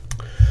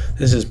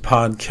This is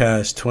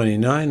podcast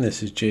 29.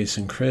 This is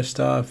Jason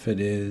Christoff.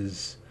 It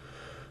is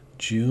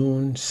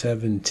June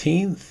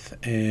 17th,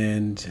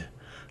 and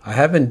I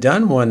haven't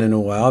done one in a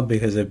while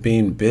because I've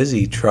been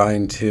busy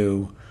trying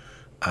to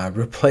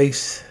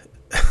replace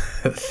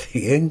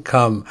the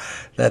income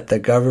that the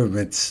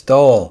government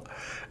stole.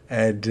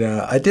 And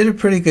I did a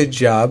pretty good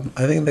job.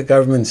 I think the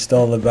government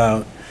stole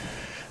about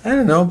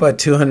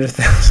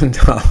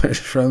 $200,000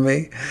 from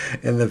me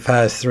in the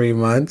past 3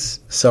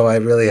 months. So I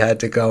really had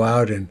to go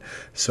out and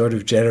sort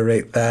of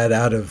generate that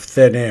out of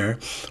thin air,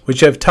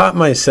 which I've taught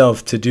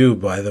myself to do,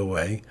 by the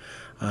way.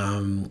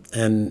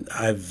 And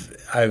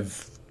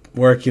I've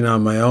working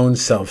on my own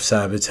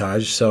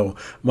self-sabotage. So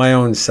my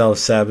own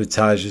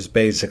self-sabotage is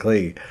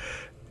basically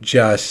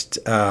just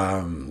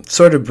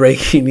sort of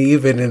breaking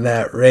even in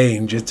that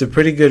range. It's a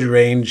pretty good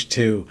range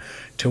to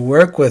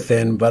work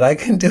within, but I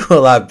can do a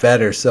lot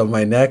better. So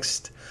my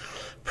next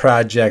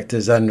project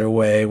is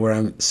underway where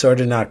I'm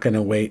sort of not going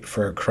to wait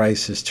for a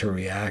crisis to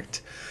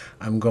react.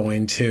 I'm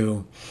going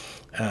to,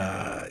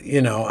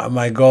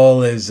 my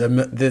goal is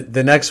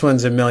the next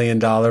one's $1 million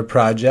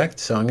project.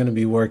 So I'm going to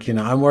be working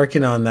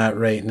on that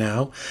right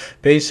now.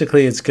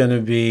 Basically, it's going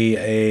to be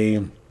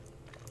a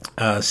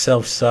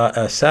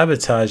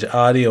self-sabotage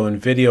audio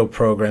and video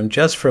program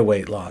just for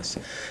weight loss.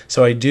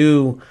 So I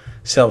do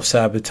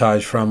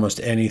self-sabotage for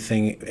almost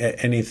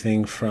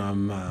anything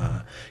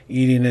from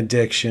eating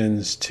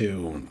addictions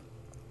to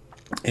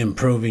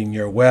improving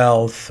your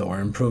wealth or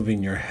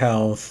improving your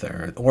health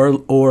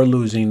or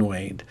losing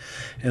weight.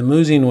 And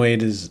losing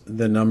weight is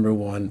the number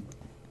one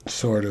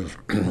sort of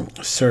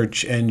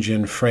search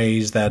engine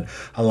phrase that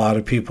a lot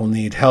of people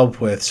need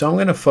help with. So I'm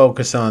going to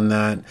focus on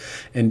that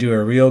and do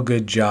a real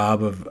good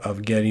job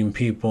of getting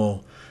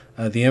people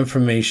the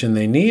information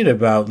they need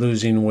about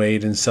losing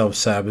weight and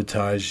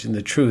self-sabotage. And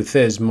the truth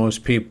is,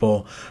 most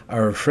people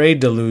are afraid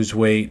to lose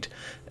weight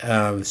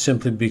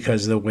simply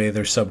because of the way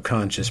their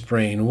subconscious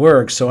brain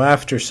works. So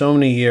after so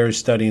many years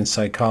studying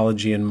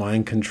psychology and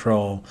mind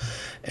control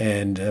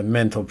and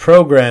mental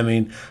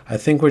programming, I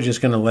think we're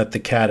just going to let the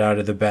cat out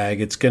of the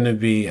bag. It's going to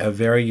be a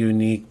very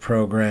unique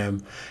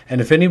program. And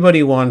if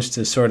anybody wants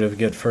to sort of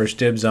get first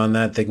dibs on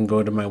that, they can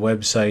go to my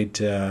website,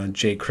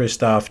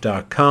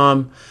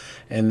 jchristoff.com.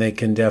 And they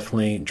can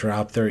definitely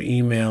drop their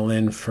email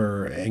in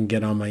and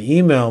get on my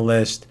email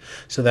list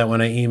so that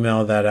when I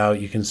email that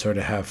out, you can sort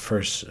of have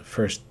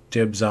first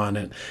dibs on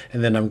it.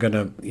 And then I'm going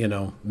to,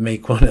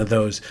 make one of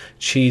those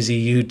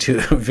cheesy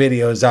YouTube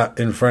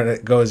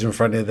videos goes in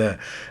front of the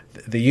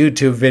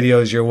YouTube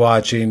videos you're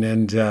watching.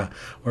 And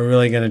we're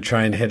really going to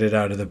try and hit it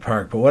out of the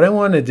park. But what I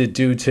wanted to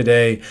do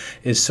today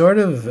is sort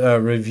of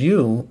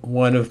review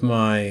one of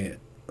my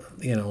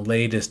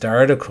latest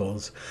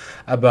articles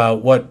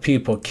about what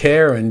people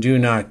care and do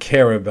not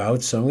care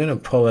about. So I'm going to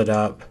pull it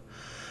up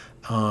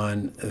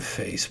on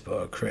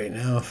Facebook right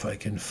now if I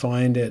can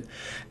find it.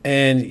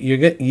 And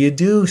you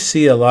do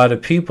see a lot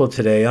of people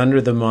today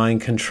under the mind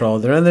control.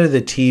 They're under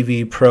the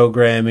TV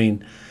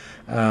programming,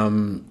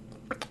 and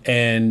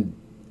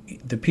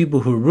the people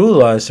who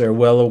rule us are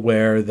well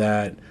aware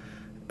that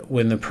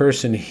when the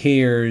person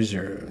hears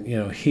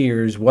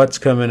what's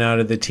coming out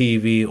of the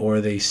TV, or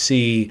they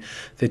see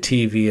the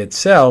TV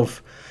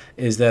itself,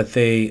 is that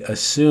they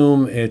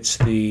assume it's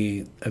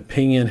the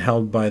opinion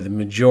held by the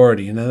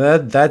majority. Now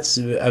that's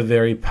a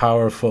very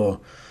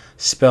powerful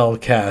spell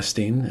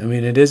casting. I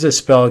mean, it is a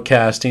spell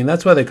casting.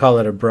 That's why they call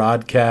it a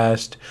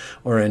broadcast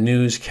or a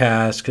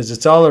newscast, because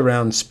it's all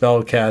around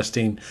spell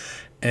casting.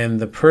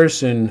 And the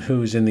person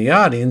who's in the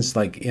audience,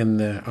 like on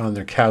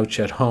their couch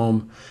at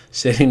home,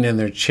 sitting in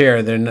their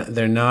chair,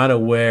 they're not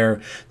aware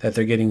that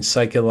they're getting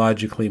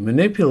psychologically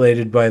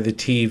manipulated by the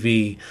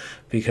TV,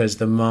 because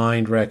the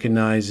mind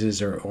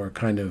recognizes or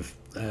kind of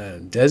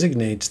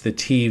designates the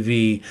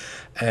TV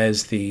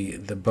as the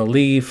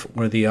belief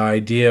or the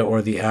idea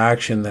or the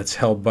action that's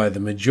held by the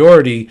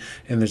majority.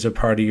 And there's a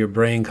part of your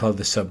brain called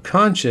the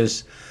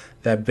subconscious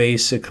that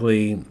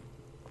basically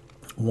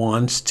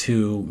wants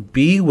to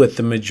be with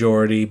the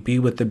majority, be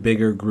with the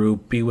bigger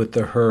group, be with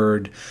the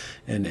herd,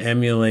 and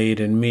emulate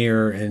and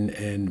mirror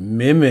and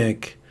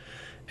mimic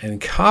and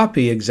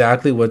copy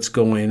exactly what's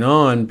going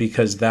on,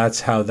 because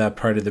that's how that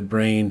part of the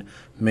brain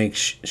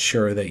makes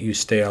sure that you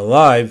stay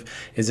alive,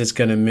 is it's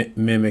going to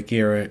mimic,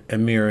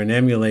 mirror, and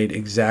emulate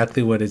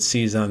exactly what it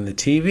sees on the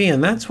TV.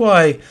 And that's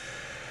why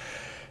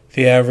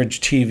the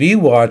average TV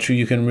watcher,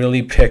 you can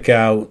really pick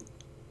out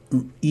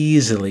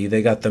easily.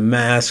 They got the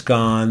mask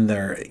on,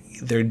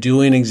 they're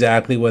doing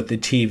exactly what the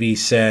TV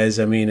says.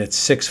 I mean, it's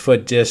 6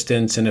 foot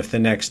distance, and if the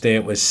next day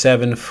it was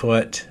 7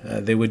 foot,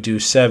 they would do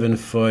 7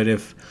 foot.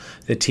 If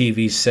the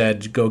TV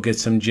said, go get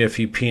some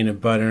Jiffy peanut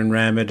butter and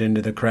ram it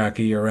into the crack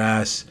of your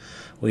ass,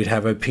 we'd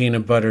have a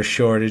peanut butter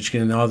shortage,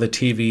 and all the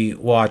TV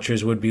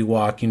watchers would be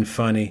walking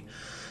funny.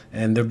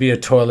 And there'd be a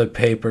toilet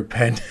paper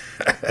pen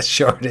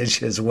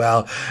shortage as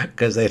well,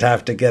 because they'd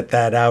have to get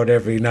that out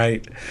every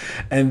night.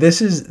 And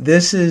this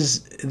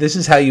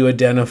is how you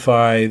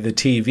identify the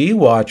TV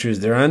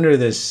watchers. They're under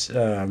this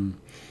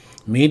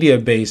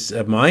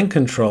media-based mind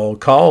control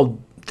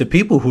called The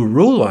people who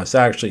rule us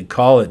actually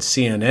call it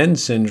CNN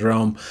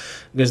syndrome,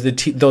 because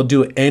they'll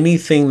do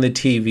anything the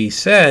TV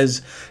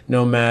says,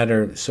 no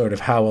matter sort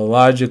of how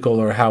illogical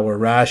or how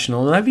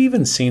irrational. And I've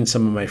even seen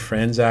some of my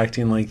friends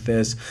acting like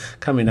this,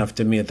 coming up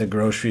to me at the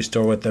grocery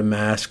store with a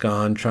mask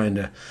on, trying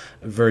to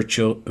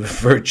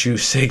virtue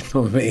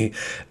signal me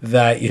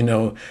that, you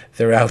know,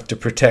 they're out to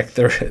protect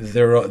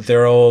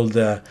their old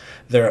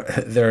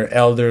their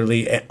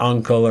elderly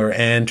uncle or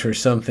aunt or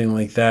something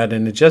like that.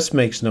 And it just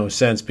makes no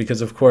sense,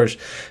 because of course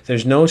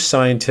there's no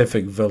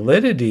scientific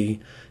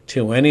validity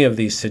to any of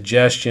these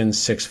suggestions: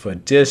 6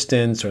 foot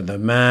distance, or the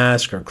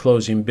mask, or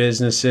closing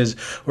businesses,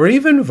 or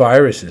even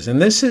viruses.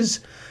 And this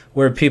is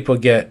where people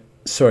get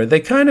they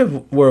kind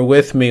of were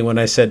with me when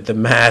I said the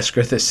mask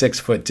or the 6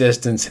 foot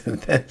distance,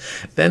 and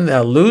then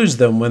they'll lose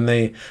them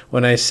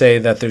when I say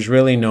that there's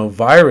really no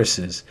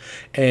viruses.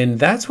 And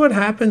that's what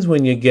happens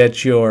when you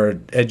get your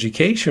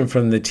education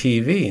from the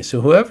TV.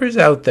 So whoever's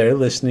out there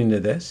listening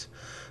to this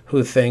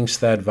who thinks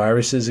that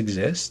viruses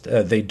exist,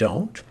 they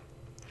don't.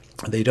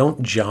 They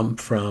don't jump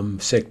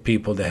from sick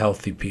people to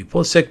healthy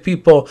people. Sick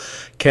people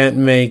can't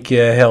make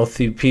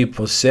healthy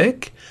people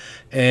sick.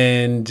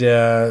 And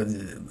a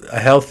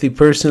healthy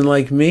person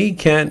like me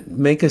can't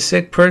make a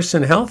sick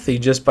person healthy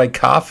just by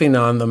coughing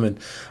on them and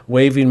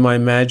waving my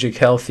magic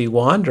healthy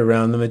wand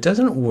around them. It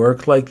doesn't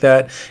work like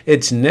that.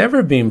 It's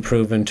never been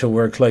proven to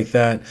work like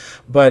that.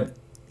 But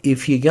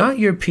if you got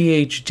your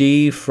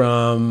PhD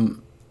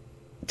from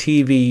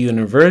TV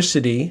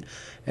University,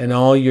 and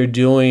all you're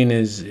doing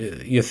is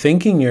you're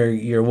thinking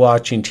you're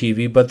watching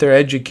TV, but they're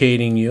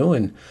educating you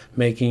and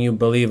making you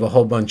believe a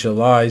whole bunch of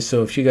lies.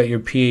 So if you got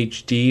your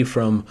PhD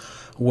from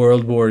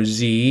World War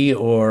Z,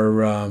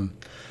 or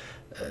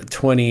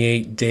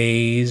 28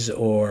 Days,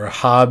 or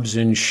Hobbs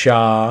and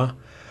Shaw,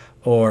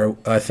 or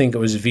I think it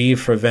was V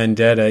for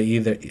Vendetta,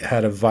 either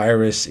had a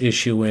virus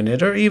issue in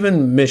it, or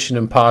even Mission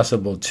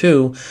Impossible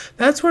 2.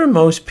 That's where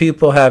most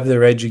people have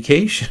their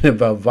education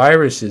about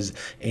viruses.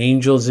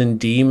 Angels and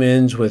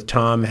Demons with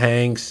Tom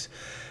Hanks.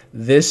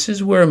 This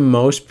is where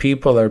most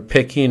people are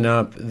picking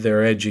up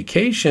their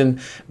education,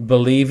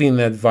 believing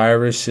that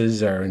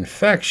viruses are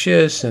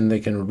infectious and they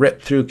can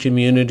rip through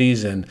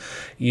communities, and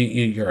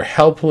you're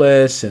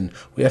helpless and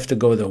we have to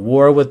go to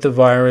war with the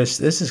virus.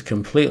 This is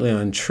completely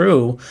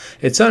untrue.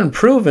 It's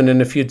unproven,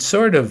 and if you'd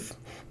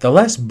the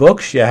less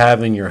books you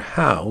have in your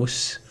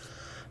house,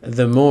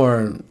 the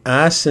more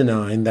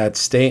asinine that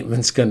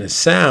statement's going to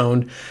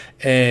sound.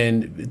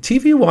 And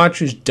TV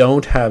watchers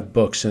don't have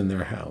books in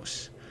their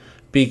house,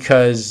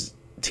 because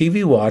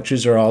TV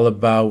watchers are all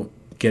about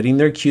getting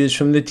their cues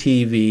from the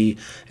TV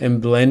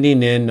and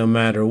blending in no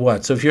matter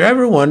what. So if you're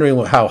ever wondering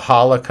how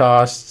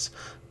holocausts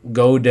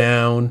go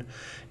down,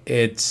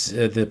 it's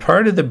the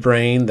part of the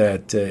brain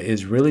that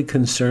is really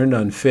concerned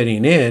on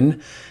fitting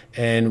in.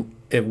 And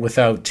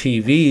without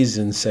TVs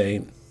in, say,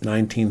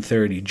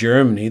 1930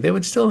 Germany, they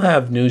would still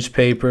have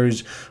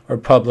newspapers or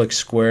public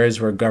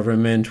squares where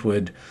government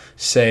would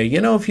say,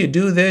 you know, if you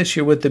do this,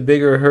 you're with the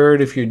bigger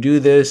herd. If you do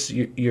this,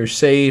 you're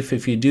safe.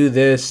 If you do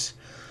this,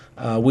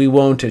 we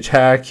won't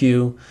attack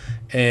you.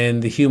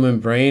 And the human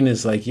brain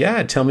is like,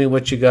 yeah, tell me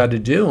what you got to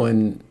do.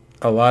 And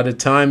a lot of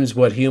times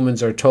what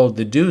humans are told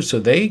to do so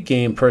they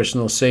gain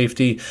personal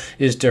safety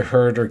is to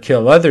hurt or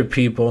kill other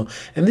people.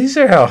 And these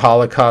are how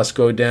Holocausts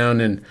go down.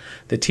 And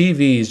the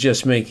TV is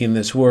just making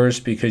this worse,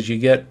 because you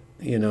get,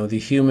 you know, the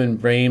human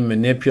brain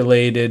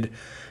manipulated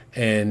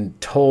and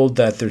told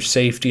that there's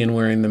safety in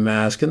wearing the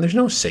mask. And there's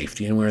no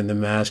safety in wearing the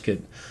mask.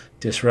 It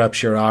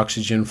disrupts your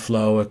oxygen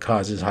flow. It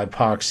causes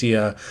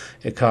hypoxia.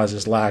 It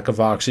causes lack of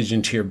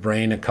oxygen to your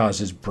brain. It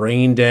causes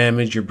brain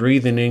damage. You're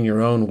breathing in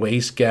your own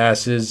waste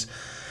gases.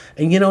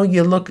 And, you know,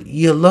 you look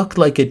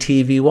like a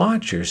TV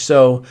watcher.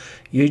 So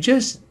you're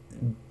just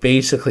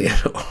basically an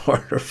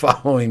order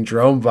following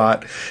drone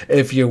bot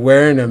if you're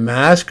wearing a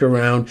mask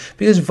around,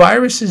 because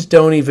viruses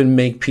don't even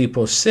make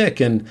people sick.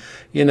 And,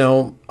 you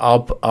know,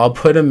 I'll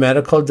put a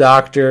medical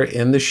doctor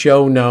in the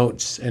show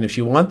notes. And if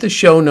you want the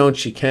show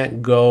notes, you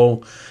can't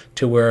go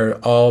to where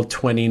all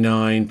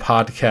 29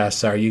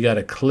 podcasts are. You got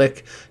to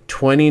click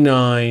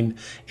 29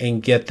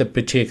 and get the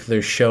particular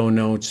show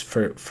notes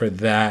for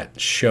that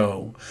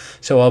show.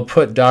 So I'll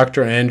put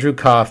Dr. Andrew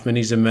Kaufman.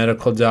 He's a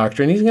medical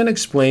doctor, and he's going to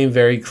explain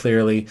very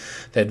clearly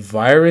that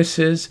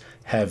viruses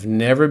have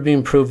never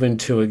been proven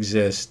to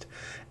exist.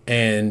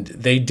 And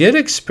they did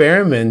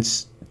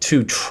experiments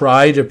to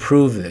try to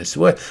prove this.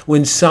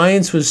 When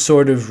science was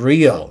sort of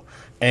real,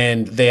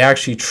 and they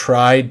actually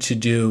tried to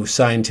do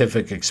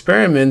scientific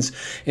experiments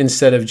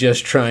instead of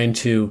just trying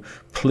to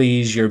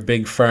please your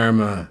big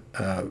pharma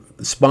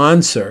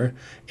sponsor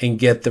and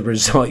get the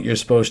result you're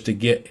supposed to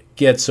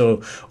get.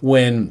 So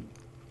when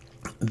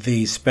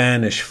the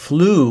Spanish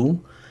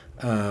flu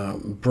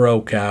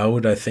broke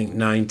out, I think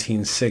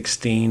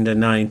 1916 to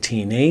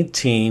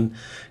 1918,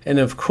 and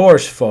of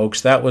course,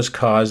 folks, that was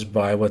caused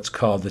by what's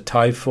called the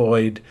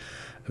typhoid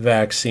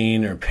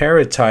vaccine or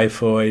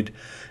paratyphoid.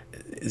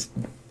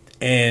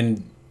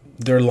 And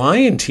they're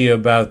lying to you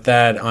about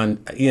that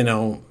on, you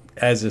know,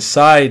 as a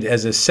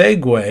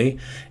segue,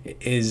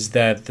 is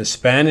that the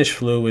Spanish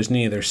flu was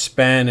neither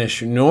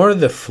Spanish nor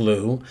the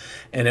flu,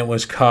 and it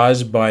was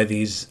caused by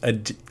these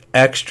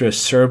extra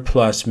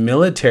surplus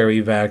military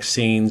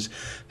vaccines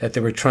that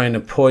they were trying to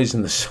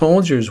poison the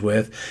soldiers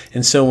with.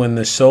 And so when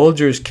the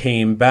soldiers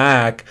came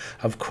back,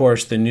 of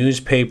course, the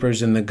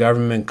newspapers and the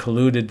government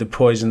colluded to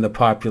poison the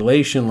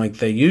population like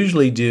they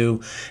usually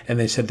do. And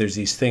they said there's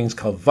these things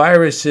called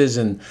viruses,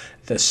 and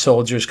the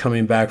soldiers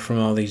coming back from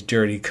all these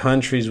dirty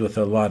countries with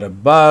a lot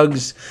of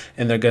bugs,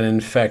 and they're going to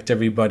infect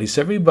everybody.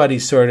 So everybody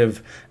sort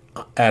of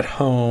at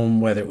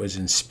home, whether it was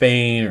in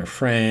Spain or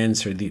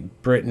France or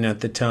Britain at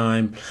the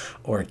time,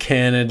 or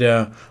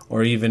Canada,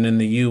 or even in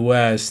the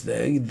U.S.,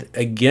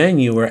 again,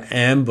 you were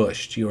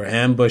ambushed. You were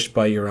ambushed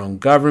by your own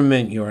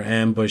government. You were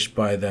ambushed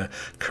by the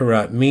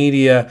corrupt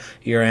media.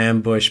 You're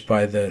ambushed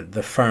by the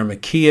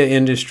pharmakeia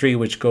industry,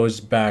 which goes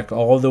back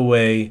all the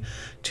way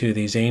to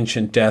these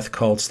ancient death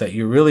cults that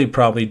you really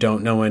probably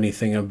don't know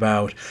anything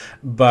about.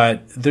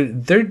 But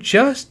they're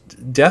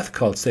just death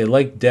cults. They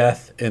like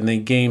death, and they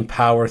gain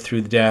power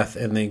through death,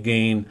 and they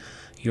gain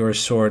your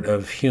sort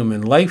of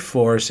human life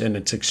force, and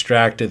it's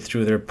extracted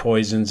through their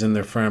poisons and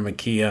their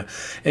pharmakeia.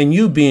 And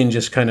you being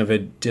just kind of a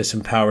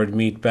disempowered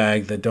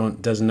meatbag that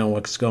doesn't know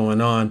what's going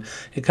on,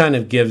 it kind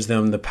of gives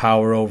them the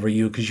power over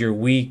you because you're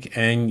weak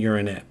and you're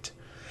inept.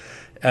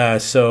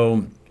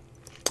 So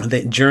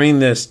during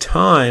this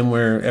time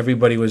where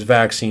everybody was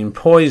vaccine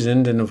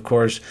poisoned, and of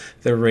course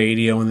the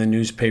radio and the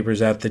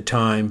newspapers at the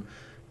time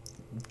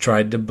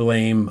tried to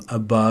blame a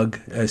bug,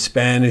 a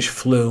Spanish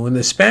flu, and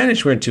the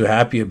Spanish weren't too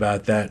happy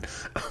about that.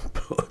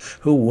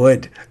 Who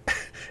would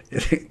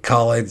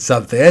call it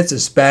something? It's a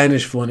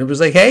Spanish flu. And it was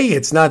like, hey,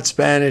 it's not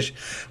Spanish.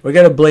 We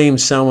got to blame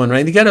someone,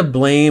 right? You got to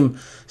blame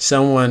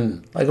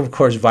someone. Like, of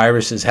course,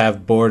 viruses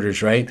have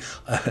borders, right?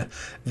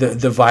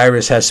 The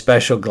virus has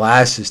special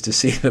glasses to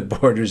see the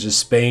borders of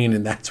Spain,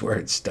 and that's where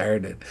it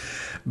started.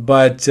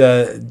 But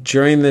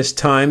during this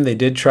time, they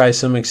did try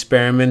some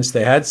experiments.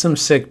 They had some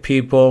sick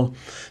people.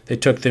 They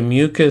took the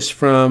mucus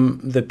from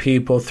the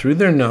people through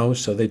their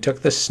nose. So they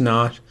took the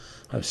snot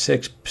of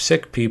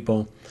sick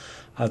people.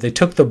 They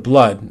took the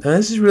blood. Now,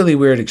 this is a really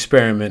weird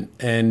experiment,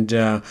 and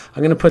I'm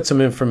going to put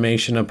some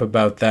information up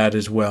about that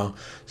as well.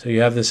 So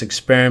you have this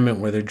experiment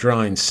where they're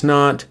drawing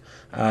snot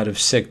out of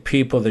sick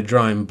people, they're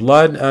drawing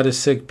blood out of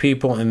sick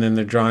people, and then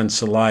they're drawing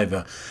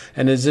saliva.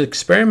 And as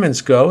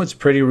experiments go, it's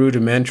pretty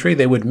rudimentary.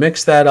 They would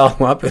mix that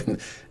all up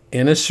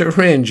in a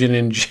syringe and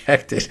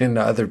inject it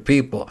into other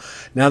people.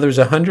 Now there's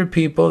 100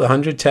 people,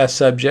 100 test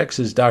subjects,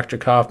 as Dr.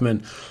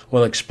 Kaufman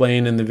will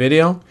explain in the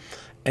video,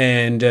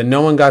 and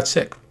no one got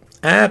sick.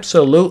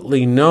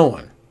 Absolutely no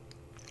one.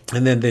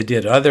 And then they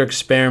did other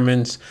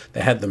experiments. They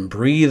had them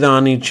breathe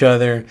on each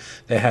other.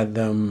 They had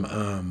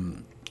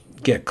them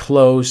get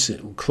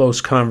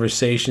close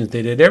conversations.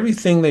 They did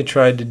everything they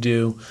tried to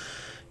do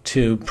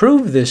to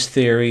prove this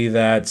theory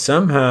that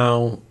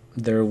somehow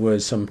there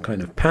was some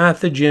kind of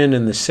pathogen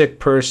in the sick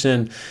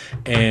person,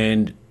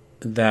 and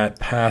that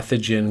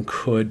pathogen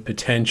could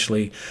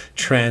potentially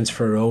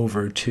transfer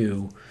over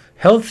to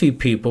healthy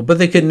people, but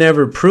they could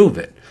never prove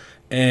it.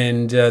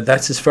 And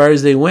that's as far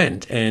as they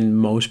went. And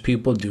most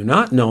people do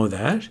not know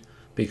that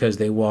because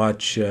they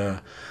watch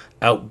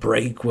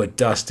Outbreak with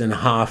Dustin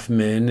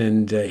Hoffman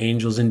and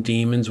Angels and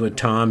Demons with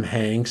Tom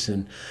Hanks.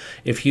 And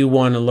if you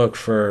want to look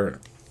for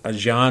a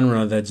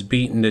genre that's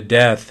beaten to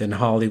death in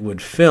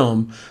Hollywood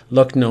film,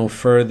 look no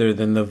further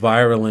than the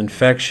viral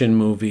infection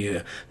movie.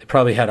 They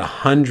probably had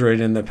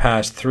 100 in the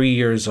past 3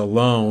 years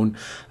alone.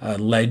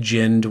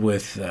 Legend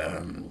with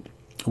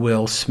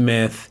Will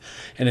Smith.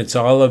 And it's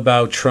all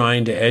about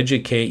trying to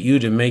educate you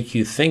to make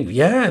you think,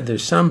 yeah,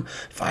 there's some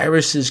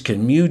viruses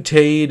can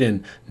mutate.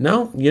 And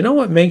no, you know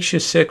what makes you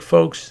sick,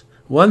 folks?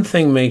 One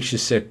thing makes you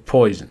sick: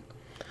 poison.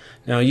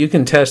 Now, you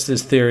can test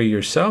this theory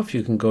yourself.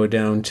 You can go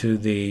down to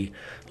the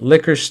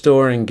liquor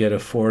store and get a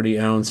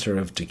 40-ouncer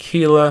of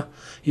tequila.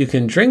 You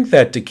can drink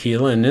that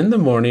tequila, and in the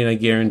morning, I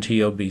guarantee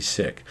you'll be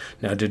sick.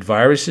 Now, did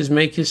viruses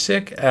make you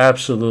sick?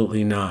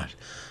 Absolutely not.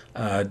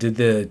 Did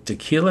the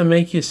tequila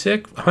make you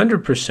sick?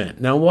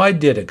 100%. Now, why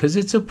did it? Because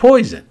it's a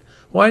poison.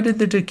 Why did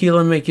the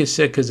tequila make you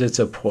sick? Because it's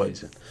a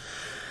poison.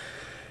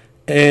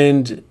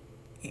 And,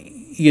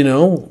 you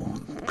know,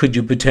 could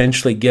you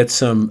potentially get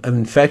some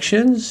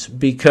infections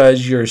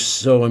because you're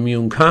so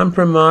immune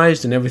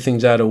compromised and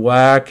everything's out of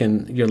whack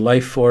and your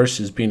life force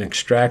is being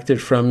extracted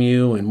from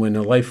you? And when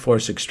a life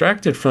force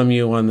extracted from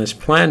you on this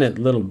planet,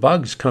 little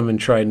bugs come and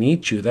try and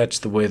eat you. That's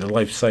the way the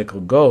life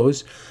cycle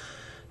goes.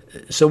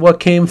 So what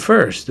came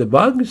first, the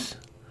bugs?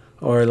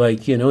 Or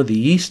like, you know, the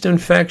yeast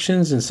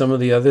infections and some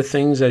of the other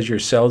things as your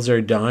cells are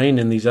dying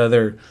and these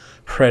other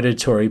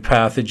predatory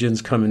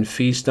pathogens come and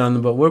feast on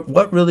them? But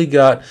what really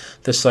got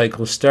the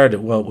cycle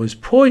started? Well, it was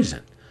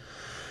poison.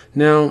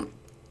 Now,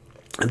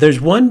 there's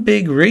one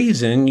big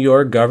reason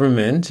your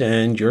government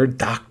and your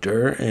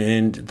doctor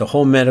and the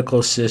whole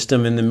medical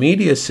system and the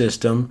media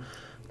system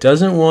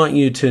doesn't want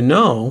you to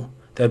know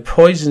that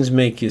poisons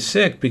make you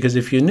sick, because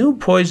if you knew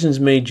poisons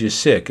made you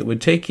sick, it would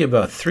take you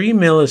about 3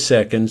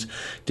 milliseconds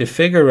to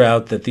figure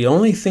out that the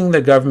only thing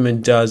the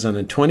government does on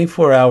a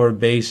 24-hour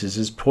basis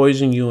is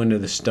poison you into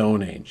the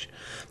Stone Age.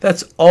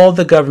 That's all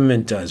the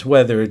government does,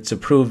 whether it's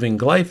approving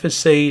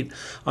glyphosate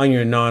on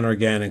your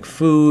non-organic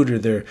food,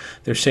 or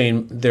they're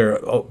saying they're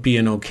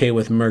being okay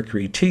with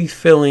mercury teeth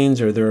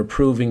fillings, or they're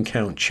approving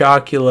Count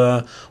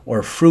Chocula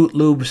or Fruit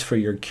Loops for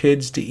your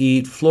kids to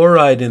eat,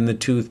 fluoride in the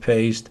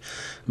toothpaste,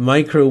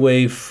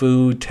 microwave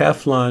food,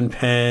 Teflon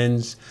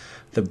pans,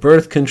 the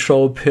birth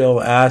control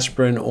pill,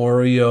 aspirin,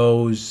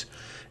 Oreos.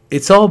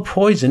 It's all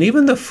poison.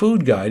 Even the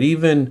food guide,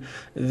 even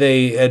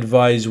they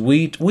advise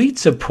wheat.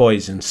 Wheat's a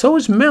poison. So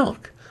is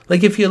milk.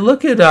 Like, if you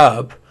look it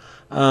up,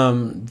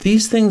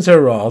 these things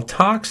are all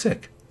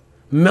toxic.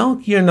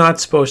 Milk you're not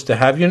supposed to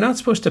have. You're not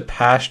supposed to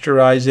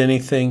pasteurize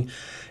anything.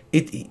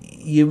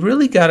 You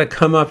really got to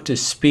come up to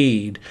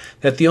speed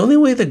that the only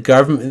way the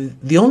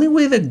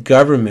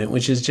government,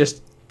 which is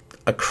just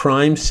a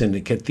crime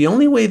syndicate, the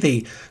only way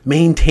they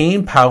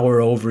maintain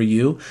power over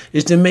you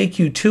is to make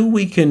you too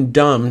weak and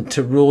dumb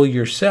to rule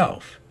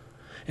yourself.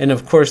 And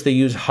of course, they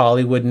use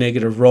Hollywood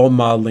negative role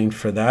modeling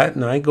for that.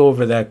 And I go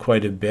over that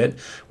quite a bit,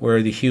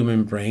 where the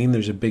human brain,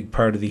 there's a big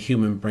part of the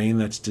human brain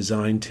that's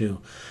designed to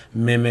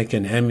mimic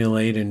and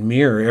emulate and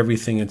mirror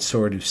everything it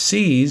sort of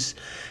sees.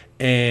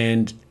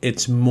 And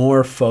it's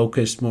more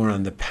focused more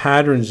on the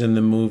patterns in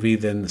the movie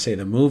than, say,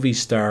 the movie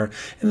star.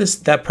 And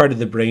that part of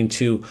the brain,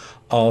 too,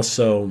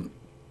 also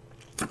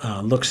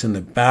looks in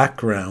the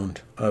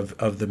background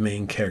of the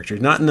main character,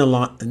 not in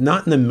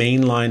the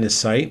main line of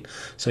sight.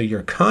 So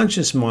your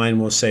conscious mind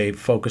will say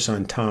focus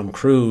on Tom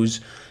Cruise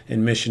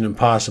in Mission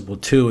Impossible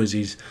 2 as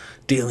he's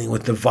dealing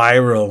with the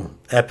viral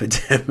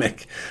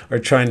epidemic or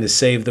trying to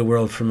save the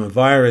world from a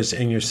virus,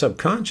 and your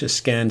subconscious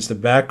scans the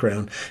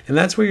background. And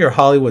that's where your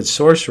Hollywood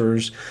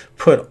sorcerers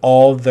put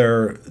all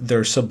their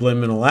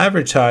subliminal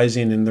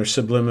advertising and their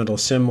subliminal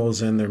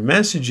symbols and their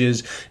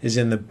messages is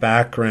in the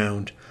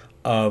background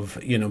of,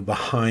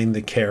 behind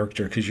the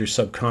character, because your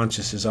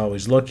subconscious is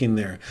always looking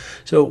there.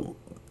 So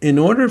in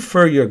order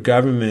for your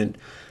government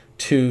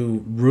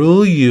to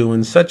rule you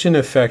in such an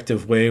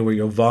effective way where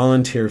you'll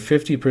volunteer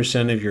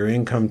 50% of your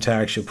income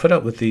tax, you'll put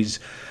up with these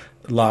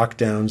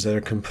lockdowns that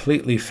are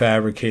completely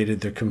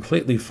fabricated, they're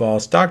completely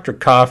false. Dr.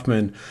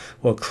 Kaufman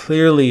will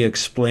clearly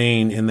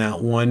explain in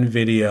that one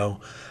video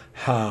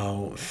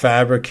how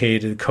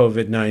fabricated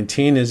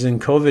COVID-19 is,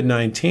 and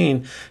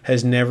COVID-19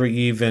 has never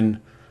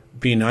even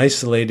being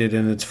isolated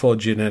in its full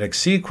genetic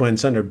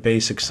sequence under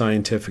basic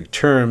scientific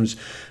terms.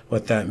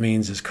 What that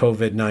means is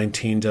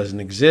COVID-19 doesn't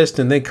exist,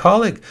 and they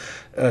call it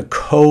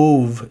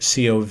COV,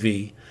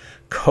 C-O-V,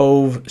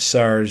 COV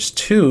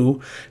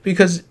SARS-2,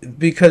 because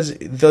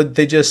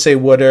they just say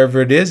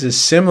whatever it is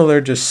similar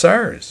to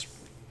SARS,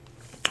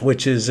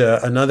 which is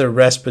another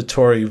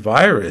respiratory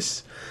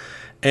virus.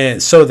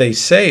 And so they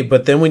say,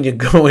 but then when you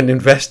go and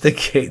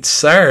investigate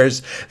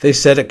SARS, they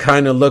said it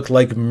kind of looked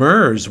like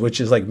MERS,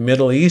 which is like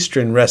Middle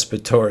Eastern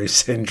respiratory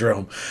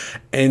syndrome.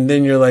 And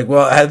then you're like,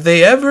 well, have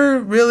they ever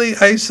really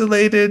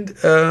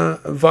isolated a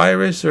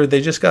virus, or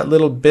they just got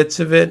little bits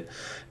of it?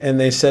 And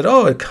they said,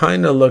 oh, it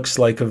kind of looks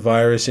like a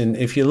virus. And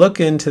if you look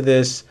into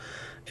this,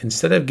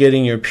 instead of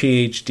getting your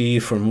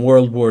PhD from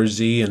World War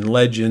Z and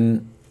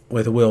Legend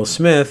with Will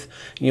Smith,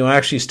 you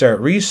actually start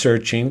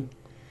researching,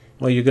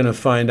 well, you're going to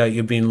find out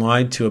you're being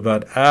lied to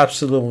about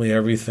absolutely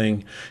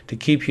everything to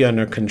keep you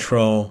under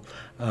control,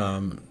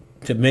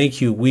 to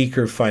make you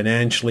weaker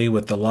financially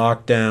with the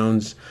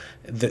lockdowns.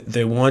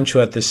 They want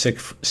you at the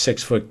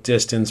 6 foot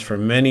distance for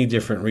many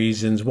different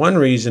reasons. One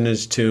reason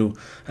is to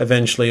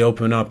eventually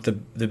open up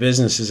the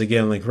businesses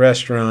again, like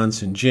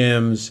restaurants and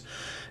gyms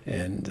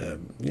and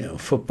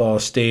football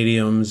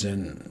stadiums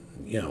and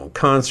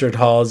concert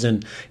halls,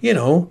 and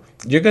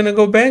you're going to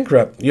go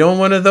bankrupt. You own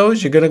one of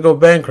those, you're going to go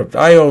bankrupt.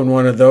 I own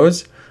one of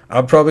those.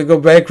 I'll probably go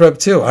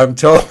bankrupt too. I'm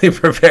totally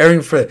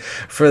preparing for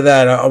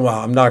that. Well,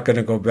 I'm not going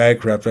to go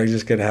bankrupt. I'm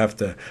just going to have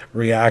to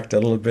react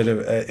a little bit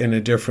in a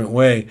different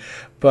way.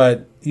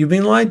 But you've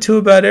been lied to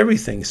about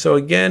everything. So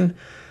again,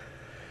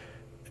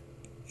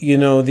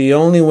 the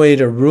only way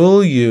to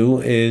rule you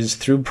is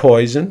through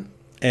poison.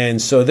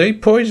 And so they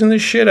poison the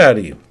shit out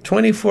of you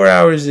 24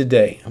 hours a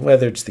day,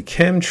 whether it's the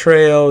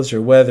chemtrails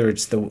or whether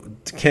it's the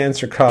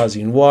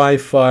cancer-causing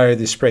Wi-Fi,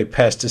 they spray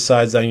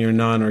pesticides on your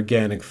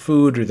non-organic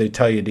food, or they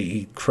tell you to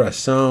eat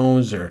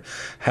croissants or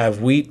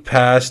have wheat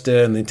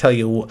pasta, and they tell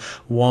you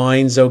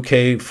wine's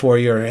okay for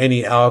you or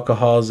any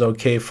alcohol is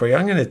okay for you.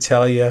 I'm going to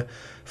tell you,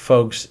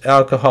 folks,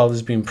 alcohol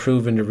has been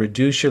proven to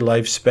reduce your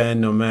lifespan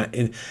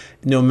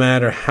no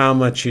matter how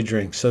much you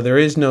drink. So there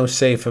is no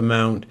safe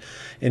amount.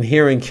 And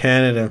here in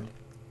Canada,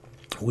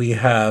 we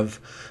have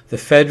the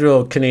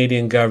federal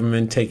Canadian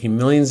government taking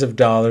millions of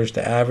dollars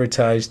to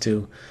advertise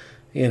to,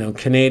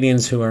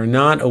 Canadians who are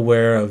not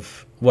aware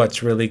of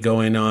what's really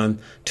going on.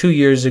 2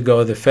 years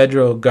ago, the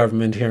federal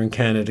government here in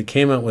Canada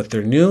came out with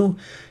their new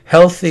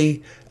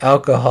healthy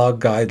alcohol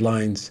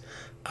guidelines.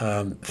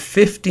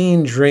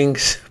 15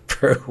 drinks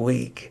per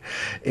week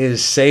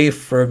is safe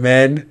for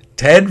men,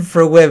 10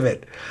 for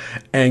women.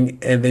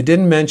 And they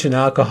didn't mention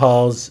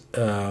alcohol's,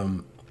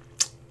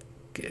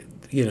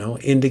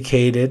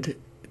 indicated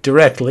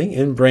directly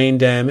in brain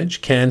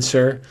damage,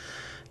 cancer,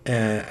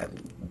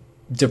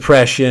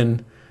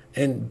 depression,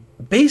 and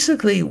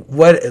basically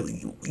what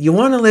you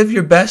want to live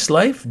your best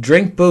life,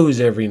 drink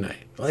booze every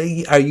night.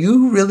 Are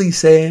you really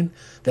saying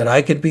that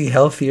I could be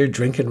healthier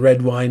drinking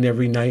red wine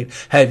every night?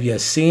 Have you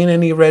seen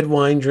any red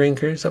wine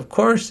drinkers? Of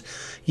course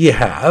you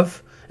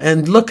have.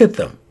 And look at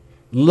them.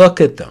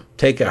 Look at them.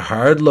 Take a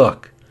hard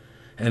look.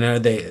 And are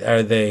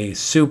they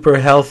super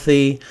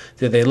healthy?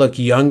 Do they look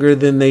younger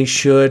than they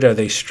should? Are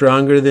they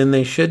stronger than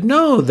they should?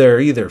 No, they're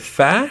either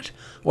fat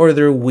or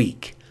they're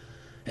weak.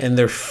 And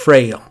they're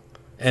frail.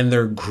 And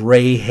they're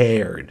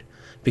gray-haired.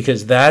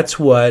 Because that's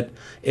what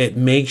it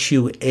makes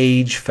you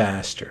age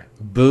faster.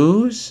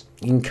 Booze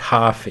and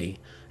coffee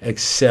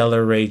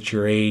accelerate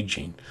your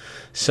aging.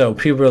 So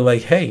people are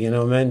like, hey,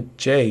 man,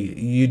 Jay,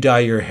 you dye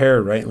your hair,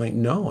 right? I'm like,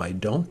 no, I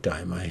don't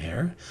dye my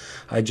hair.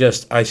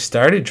 I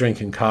started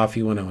drinking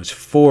coffee when I was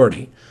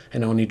 40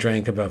 and only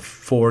drank about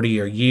 40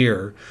 a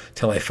year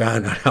till I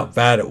found out how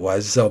bad it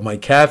was. So my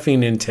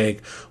caffeine intake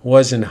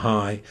wasn't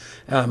high.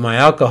 My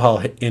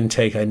alcohol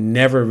intake I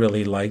never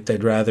really liked.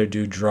 I'd rather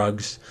do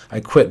drugs. I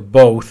quit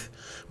both,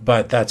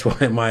 but that's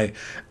why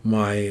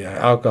my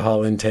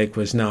alcohol intake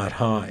was not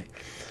high.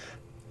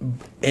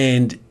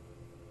 And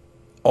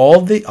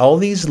all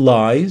these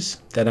lies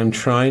that I'm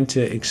trying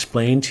to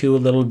explain to you a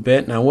little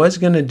bit, and I was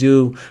going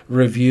to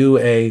review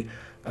a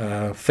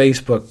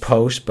Facebook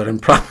post, but I'm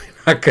probably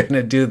not going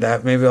to do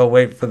that. Maybe I'll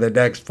wait for the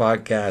next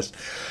podcast.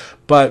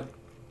 But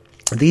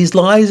these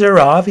lies are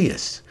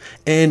obvious,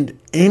 and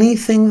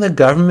anything the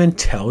government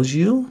tells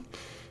you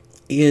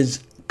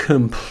is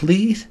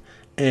complete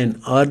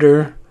and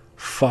utter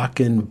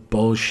fucking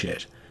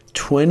bullshit.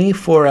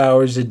 24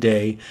 hours a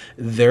day,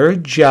 their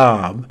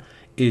job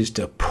is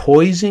to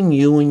poison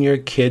you and your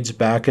kids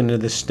back into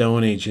the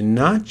Stone Age, and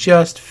not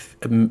just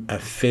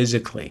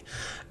physically,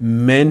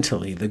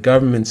 mentally. The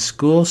government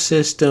school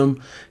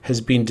system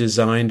has been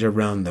designed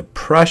around the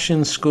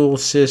Prussian school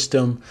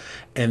system,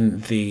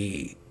 and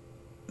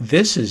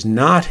this is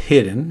not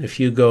hidden. If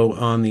you go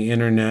on the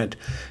internet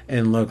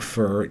and look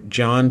for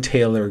John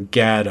Taylor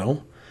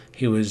Gatto,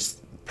 he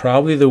was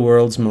probably the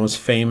world's most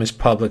famous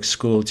public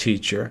school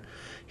teacher.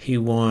 He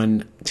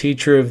won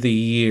Teacher of the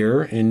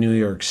Year in New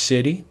York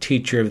City,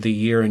 Teacher of the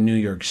Year in New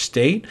York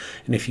State.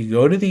 And if you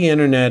go to the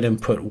internet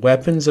and put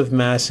Weapons of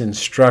Mass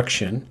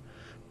Instruction,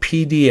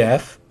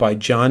 PDF by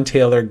John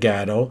Taylor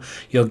Gatto,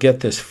 you'll get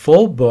this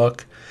full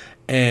book,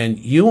 and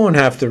you won't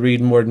have to read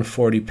more than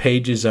 40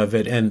 pages of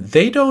it. And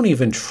they don't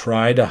even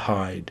try to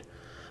hide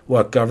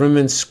what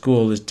government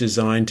school is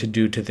designed to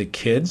do to the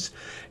kids.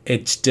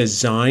 It's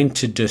designed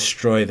to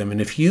destroy them. And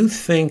if you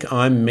think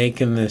I'm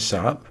making this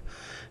up,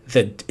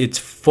 that it's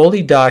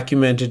fully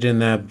documented in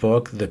that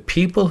book. The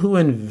people who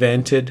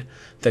invented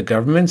the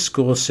government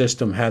school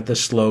system had the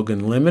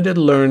slogan, limited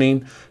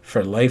learning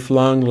for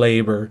lifelong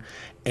labor,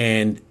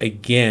 and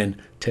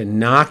again, to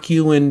knock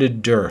you into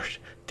dirt,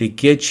 to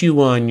get you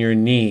on your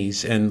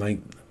knees.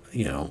 And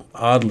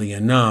oddly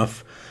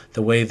enough,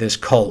 the way this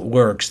cult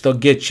works, they'll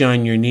get you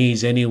on your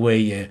knees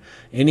anywhere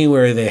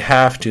they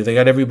have to. They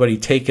got everybody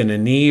taking a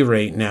knee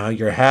right now.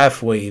 You're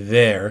halfway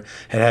there.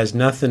 It has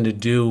nothing to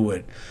do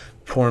with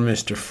poor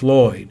Mr.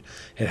 Floyd.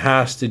 It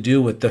has to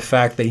do with the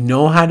fact they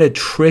know how to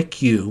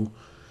trick you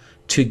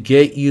to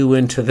get you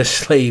into the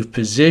slave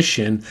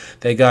position.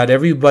 They got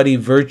everybody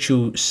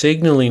virtue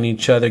signaling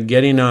each other,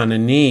 getting on a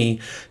knee.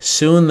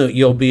 Soon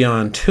you'll be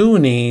on two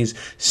knees.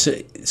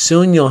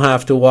 Soon you'll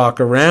have to walk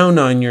around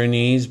on your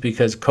knees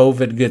because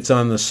COVID gets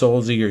on the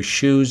soles of your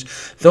shoes.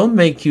 They'll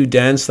make you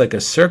dance like a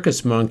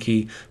circus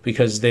monkey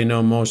because they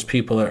know most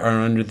people are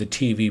under the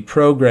TV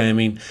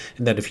programming,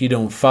 and that if you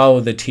don't follow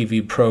the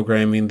TV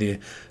programming, the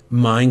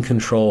mind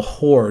control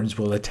hordes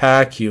will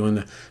attack you and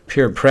the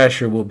peer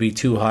pressure will be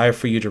too high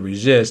for you to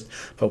resist.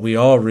 But we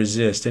all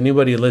resist.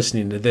 Anybody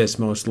listening to this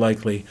most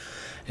likely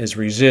is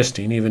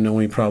resisting, even though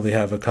we probably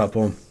have a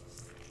couple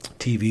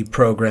TV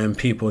program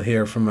people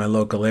here from my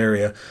local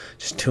area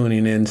just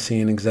tuning in,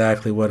 seeing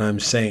exactly what I'm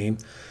saying.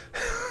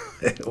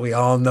 We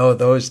all know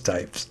those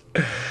types.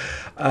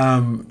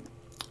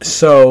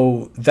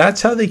 So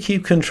that's how they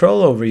keep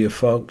control over you,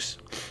 folks.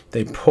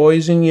 They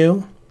poison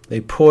you. They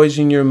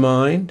poison your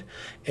mind.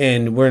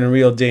 And we're in a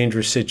real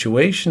dangerous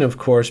situation, of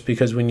course,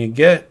 because when you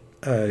get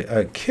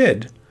a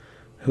kid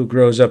who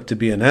grows up to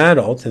be an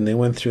adult and they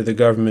went through the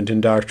government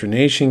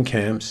indoctrination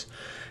camps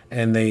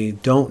and they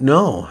don't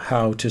know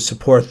how to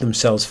support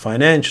themselves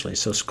financially.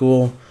 So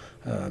school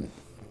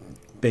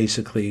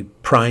basically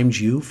primes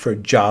you for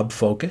job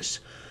focus,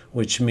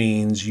 which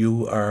means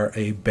you are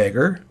a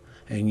beggar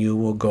and you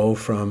will go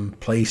from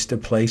place to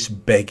place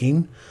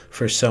begging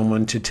for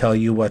someone to tell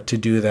you what to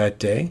do that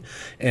day.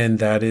 And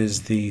that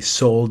is the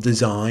sole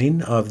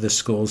design of the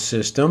school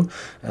system.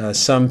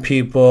 Some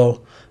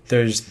people,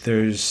 there's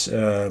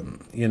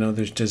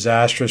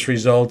disastrous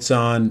results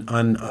on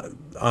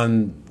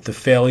the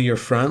failure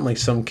front. Like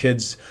some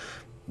kids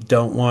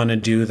don't want to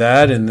do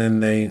that, and then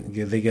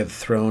they get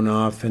thrown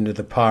off into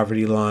the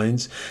poverty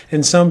lines.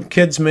 And some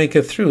kids make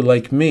it through,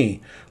 like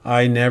me.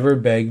 I never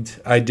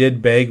begged. I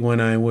did beg when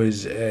I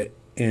was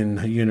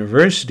in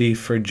university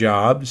for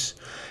jobs,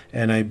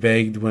 and I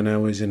begged when I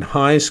was in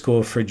high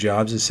school for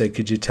jobs. I said,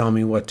 could you tell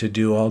me what to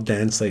do? I'll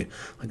dance like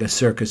a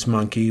circus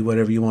monkey,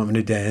 whatever you want me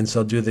to dance.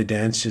 I'll do the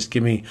dance. Just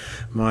give me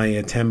my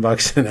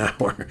 $10 an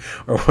hour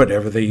or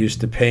whatever they used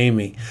to pay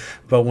me.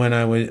 But when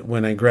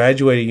I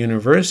graduated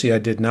university, I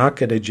did not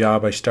get a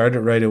job. I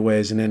started right away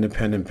as an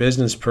independent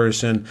business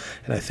person,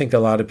 and I think a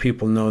lot of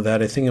people know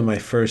that. I think in my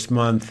first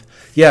month,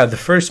 the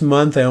first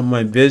month I owned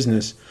my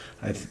business,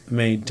 I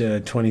made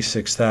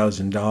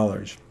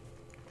 $26,000.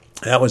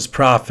 That was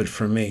profit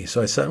for me.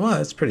 So I said, well,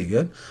 that's pretty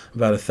good,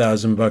 about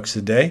 $1,000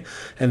 a day.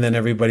 And then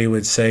everybody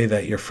would say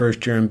that your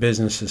first year in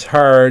business is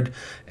hard,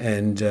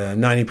 and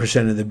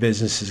 90% of the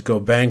businesses go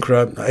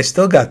bankrupt. I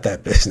still got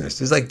that business.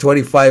 It's like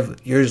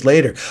 25 years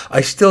later. I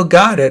still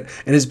got it,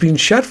 and it's been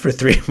shut for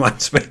 3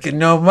 months, making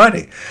no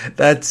money.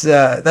 That's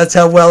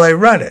how well I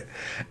run it.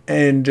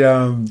 And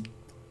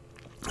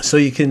so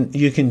you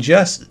can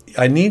just,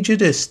 I need you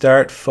to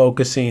start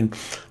focusing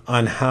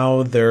on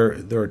how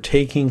they're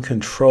taking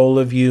control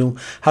of you,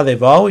 how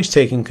they've always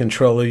taken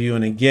control of you.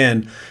 And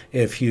again,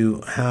 if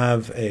you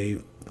have a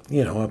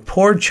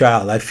poor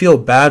child, I feel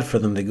bad for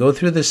them. They go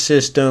through the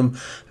system,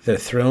 they're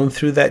thrown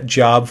through that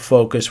job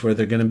focus where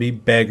they're going to be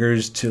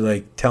beggars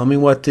to tell me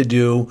what to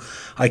do.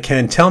 I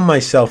can't tell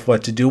myself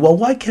what to do. Well,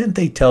 why can't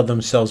they tell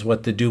themselves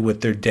what to do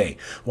with their day?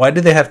 Why do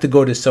they have to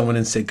go to someone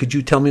and say, could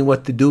you tell me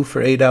what to do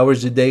for 8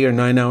 hours a day or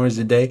 9 hours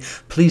a day?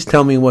 Please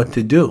tell me what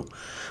to do.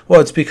 Well,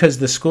 it's because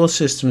the school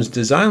system is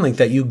designed like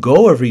that. You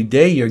go every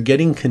day. You're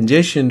getting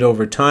conditioned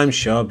over time.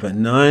 Show up at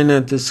 9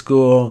 at the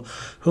school.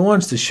 Who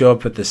wants to show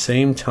up at the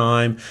same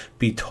time,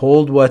 be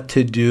told what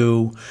to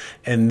do,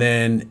 and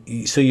then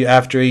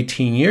after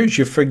 18 years,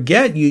 you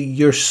forget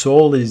your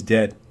soul is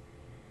dead.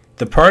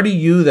 The part of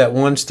you that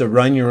wants to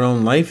run your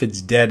own life,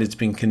 it's dead. It's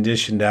been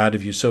conditioned out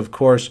of you. So, of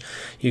course,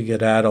 you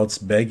get adults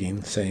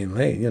begging, saying,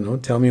 hey,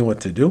 tell me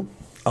what to do.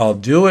 I'll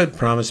do it.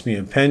 Promise me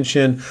a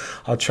pension.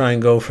 I'll try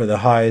and go for the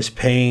highest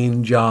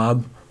paying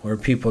job where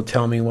people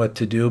tell me what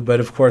to do. But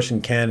of course, in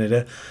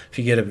Canada, if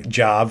you get a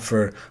job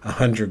for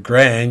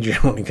 $100,000,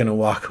 you're only going to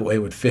walk away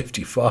with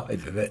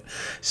 55 of it.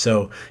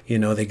 So,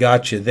 they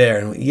got you there.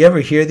 And you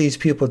ever hear these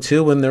people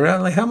too when they're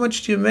out, like, how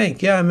much do you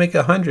make? Yeah, I make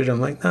 100. I'm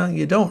like, no,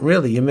 you don't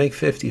really. You make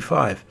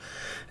 55.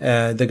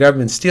 The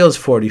government steals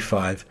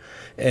 45.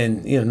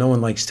 And, no one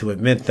likes to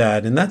admit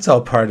that. And that's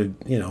all part of,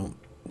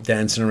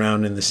 dancing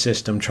around in the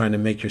system, trying to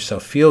make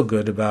yourself feel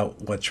good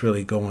about what's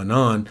really going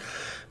on.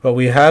 But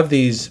we have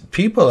these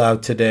people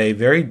out today,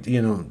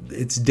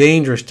 it's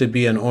dangerous to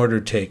be an order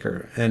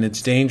taker, and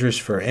it's dangerous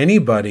for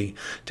anybody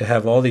to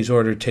have all these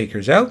order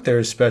takers out there,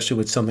 especially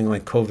with something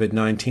like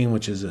COVID-19,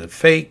 which is a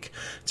fake.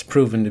 It's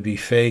proven to be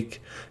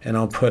fake. And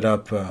I'll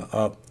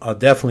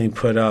definitely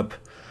put up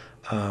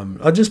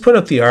I'll just put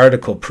up the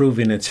article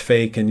proving it's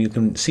fake, and you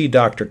can see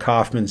Dr.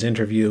 Kaufman's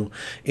interview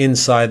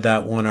inside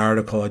that one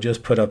article. I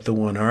just put up the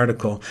one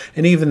article.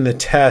 And even the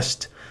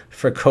test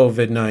for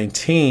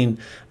COVID-19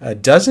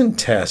 doesn't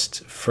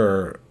test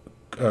for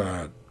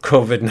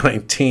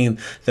COVID-19.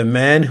 The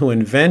man who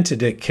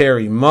invented it,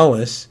 Kary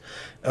Mullis,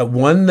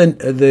 won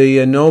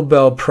the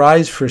Nobel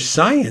Prize for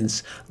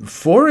Science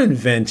for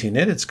inventing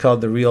it. It's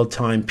called the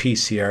real-time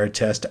PCR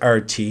test,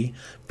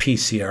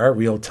 RT-PCR,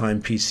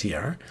 real-time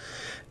PCR.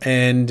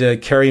 And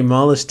Kary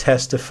Mullis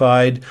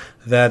testified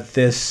that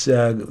this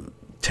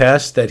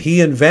test that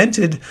he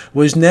invented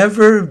was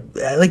never,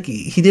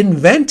 he didn't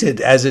invent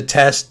it as a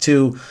test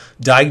to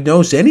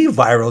diagnose any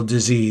viral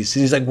disease.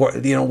 And he's like,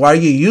 why are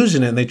you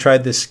using it? And they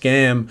tried this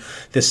scam,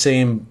 the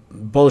same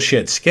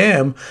bullshit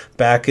scam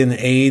back in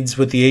AIDS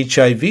with the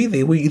HIV.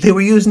 They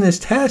were using this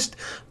test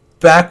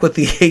back with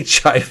the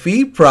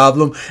HIV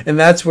problem, and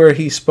that's where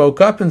he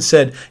spoke up and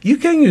said, you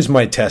can't use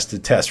my test to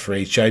test for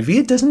HIV.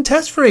 It doesn't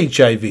test for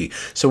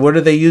HIV. So what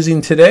are they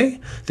using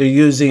today? They're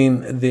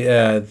using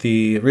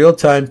the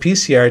real-time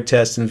PCR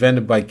test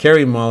invented by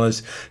Kary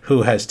Mullis,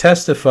 who has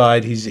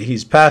testified.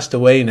 He's passed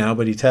away now,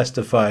 but he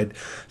testified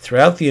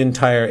throughout the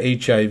entire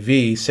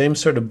HIV, same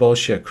sort of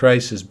bullshit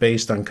crisis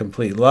based on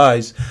complete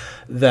lies,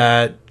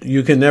 that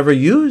you can never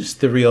use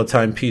the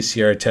real-time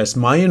PCR test.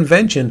 My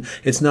invention,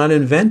 it's not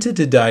invented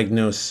to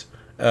diagnose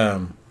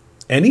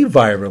any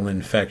viral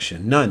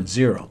infection. None.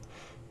 Zero.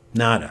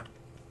 Nada.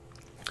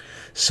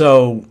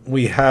 So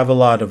we have a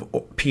lot of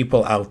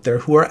people out there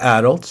who are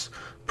adults,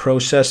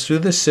 processed through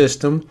the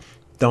system,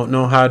 don't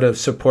know how to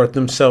support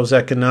themselves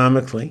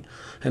economically,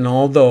 and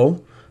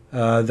although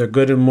they're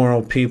good and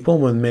moral people,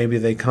 when maybe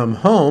they come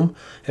home,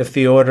 if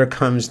the order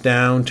comes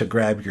down to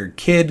grab your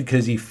kid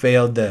because he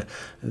failed the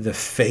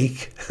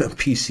fake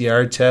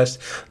PCR test,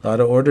 a lot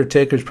of order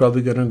takers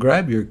probably going to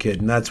grab your kid.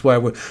 And that's why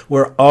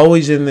we're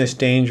always in this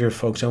danger,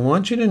 folks. I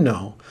want you to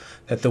know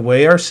that the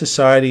way our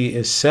society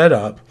is set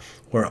up,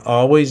 we're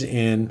always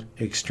in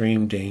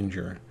extreme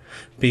danger.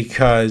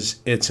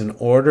 because it's an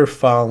order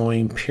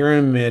following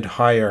pyramid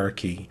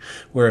hierarchy,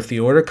 where if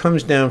the order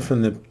comes down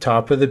from the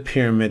top of the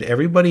pyramid,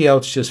 everybody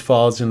else just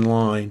falls in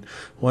line.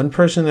 One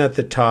person at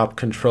the top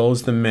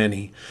controls the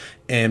many.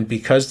 And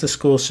because the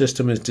school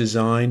system is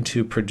designed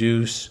to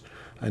produce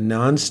a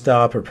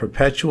nonstop or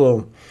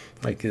perpetual,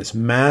 like this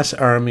mass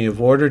army of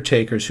order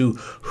takers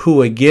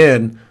who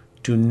again,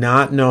 do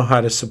not know how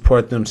to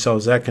support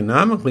themselves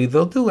economically,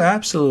 they'll do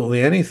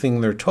absolutely anything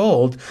they're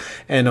told.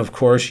 And of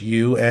course,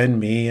 you and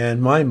me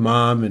and my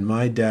mom and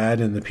my dad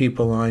and the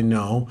people I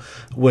know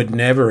would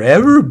never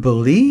ever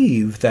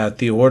believe that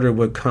the order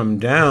would come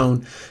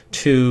down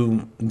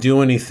to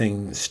do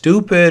anything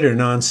stupid or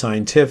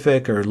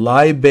non-scientific or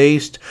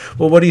lie-based.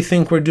 Well, what do you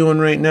think we're doing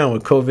right now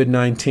with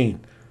COVID-19?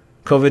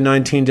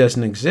 COVID-19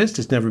 doesn't exist.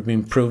 It's never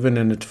been proven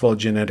in its full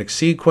genetic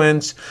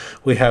sequence.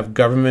 We have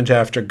government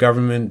after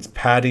government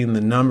padding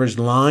the numbers,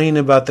 lying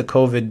about the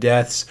COVID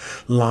deaths,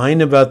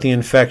 lying about the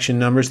infection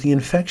numbers. The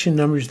infection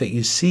numbers that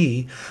you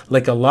see,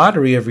 like a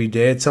lottery every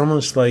day, it's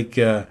almost like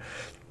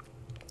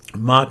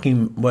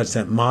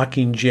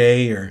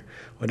Mockingjay or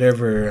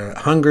whatever,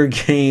 Hunger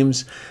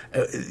Games.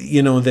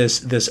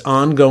 This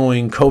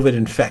ongoing COVID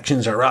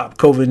infections are up,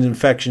 COVID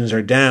infections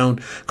are down,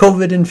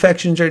 COVID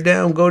infections are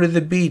down, go to the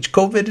beach,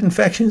 COVID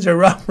infections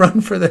are up, run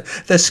for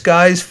the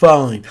sky's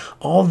falling.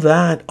 All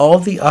that, all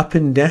the up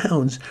and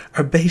downs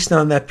are based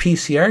on that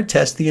PCR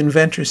test the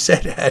inventor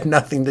said it had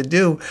nothing to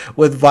do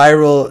with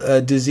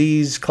viral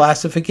disease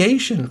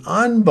classification.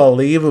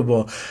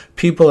 Unbelievable.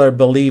 People are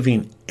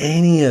believing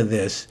any of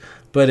this.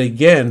 But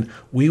again,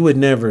 we would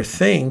never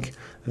think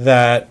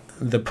that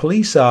the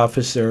police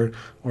officer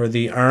or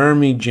the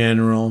army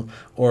general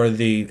or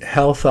the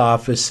health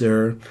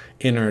officer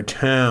in our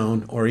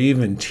town or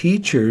even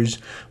teachers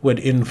would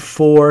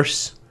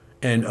enforce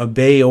and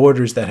obey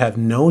orders that have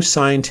no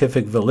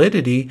scientific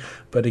validity.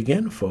 But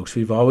again, folks,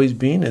 we've always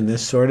been in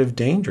this sort of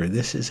danger.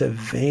 This is a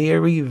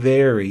very,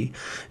 very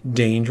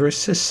dangerous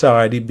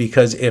society,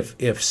 because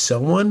if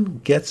someone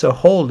gets a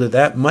hold of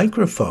that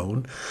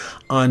microphone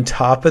on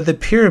top of the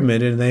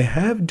pyramid, and they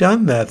have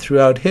done that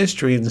throughout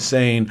history, and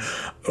saying,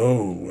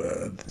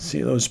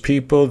 see those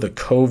people, the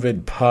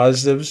COVID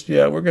positives?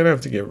 Yeah, we're going to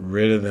have to get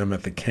rid of them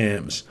at the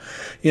camps.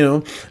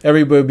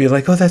 Everybody would be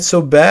like, oh, that's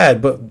so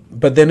bad.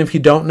 But then if you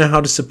don't know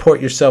how to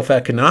support yourself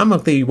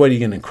economically, what are you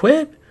going to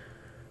quit?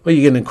 Well,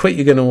 you're going to quit,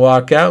 you're going to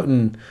walk out,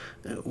 and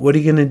what are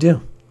you going to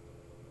do?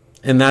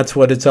 And that's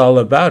what it's all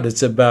about.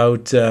 It's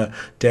about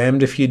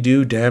damned if you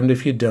do, damned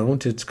if you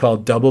don't. It's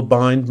called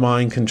double-blind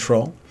mind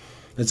control.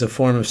 It's a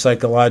form of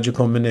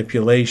psychological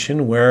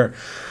manipulation where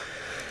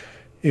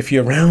if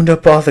you round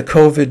up all the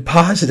COVID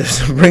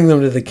positives and bring them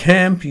to the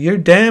camp, you're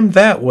damned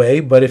that way.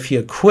 But if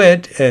you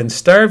quit and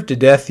starve to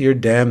death, you're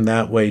damned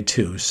that way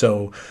too.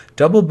 So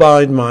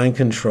double-blind mind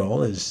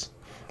control is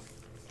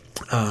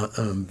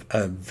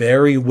a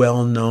very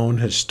well-known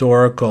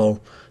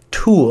historical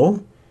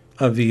tool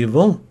of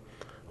evil,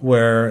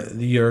 where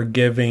you're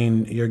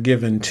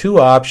given two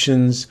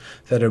options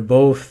that are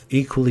both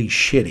equally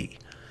shitty.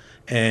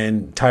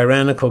 And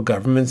tyrannical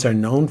governments are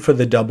known for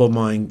the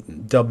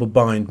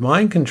double-blind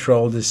mind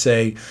control, to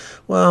say,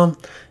 well,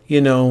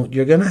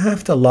 you're going to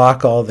have to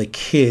lock all the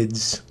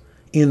kids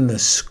in the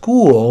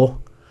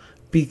school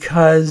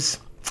because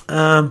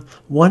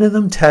one of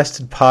them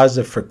tested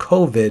positive for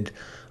COVID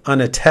on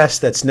a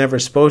test that's never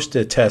supposed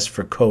to test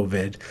for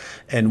COVID.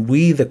 And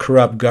we, the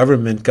corrupt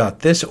government, got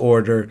this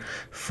order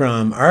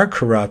from our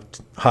corrupt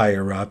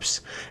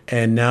higher-ups.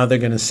 And now they're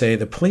going to say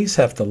the police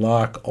have to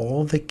lock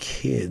all the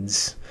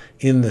kids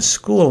in the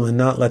school and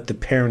not let the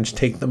parents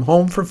take them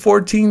home for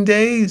 14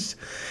 days.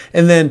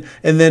 And then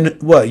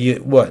what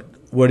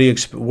do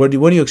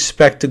you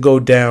expect to go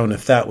down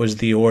if that was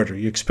the order?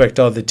 You expect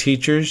all the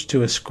teachers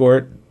to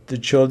escort the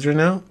children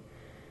out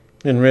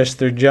and risk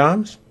their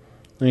jobs?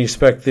 And you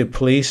expect the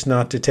police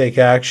not to take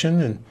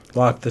action and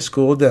lock the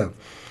school down?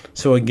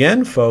 So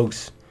again,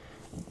 folks,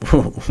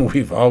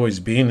 we've always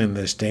been in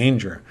this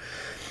danger.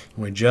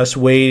 We're just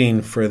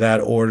waiting for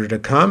that order to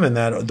come, and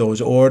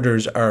those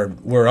orders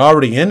we're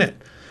already in it.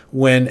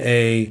 When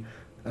a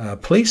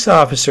police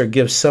officer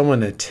gives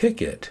someone a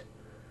ticket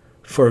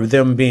for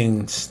them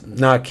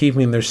not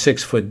keeping their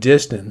 6-foot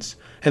distance,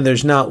 and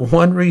there's not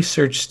one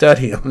research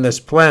study on this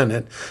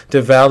planet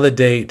to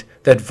validate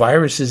that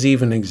viruses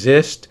even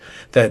exist,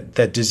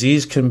 that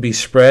disease can be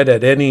spread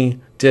at any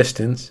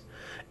distance,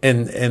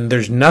 and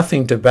there's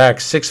nothing to back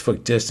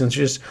 6-foot distance,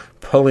 just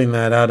pulling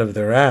that out of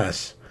their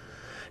ass.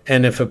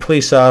 And if a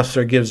police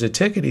officer gives a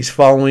ticket, he's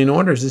following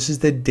orders. This is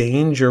the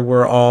danger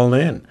we're all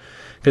in.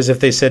 Because if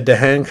they said to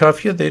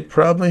handcuff you, they'd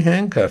probably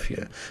handcuff you.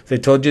 If they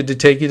told you to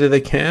take you to the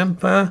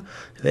camp,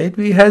 they'd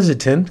be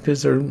hesitant,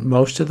 because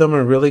most of them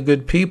are really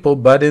good people.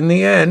 But in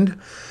the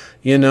end,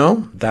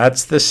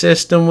 that's the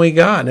system we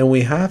got. And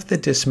we have to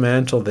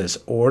dismantle this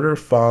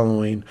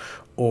order-following,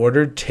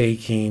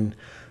 order-taking,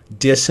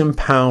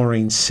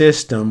 disempowering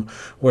system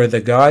where the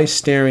guy's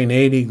staring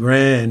 80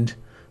 grand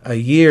a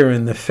year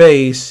in the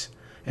face,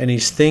 and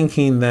he's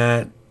thinking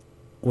that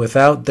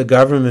without the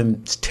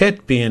government's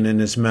tit being in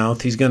his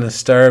mouth, he's going to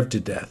starve to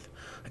death.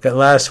 Like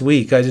last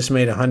week, I just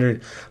made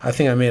I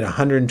think I made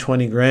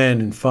 120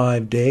 grand in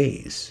 5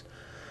 days.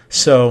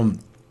 So,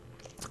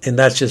 and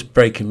that's just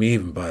breaking me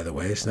even, by the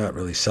way. It's not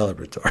really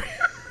celebratory.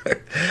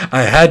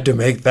 I had to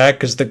make that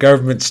because the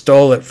government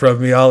stole it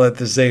from me all at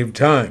the same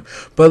time.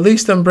 But at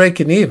least I'm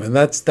breaking even.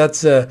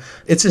 It's a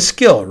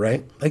skill,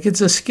 right? Like,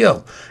 it's a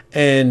skill,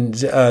 and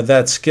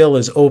that skill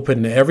is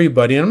open to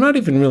everybody. And I'm not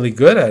even really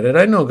good at it.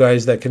 I know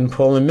guys that can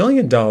pull $1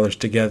 million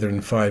together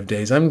in 5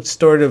 days. I'm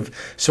sort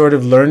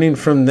of learning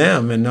from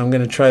them, and I'm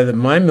going to try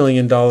my $1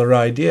 million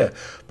idea.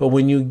 But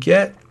when you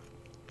get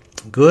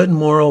good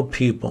moral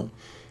people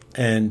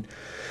and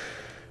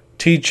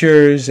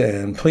teachers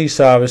and police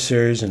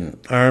officers and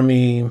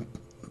army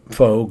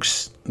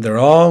folks, they're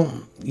all,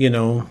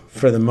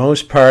 for the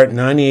most part,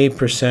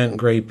 98%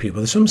 great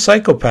people. There's some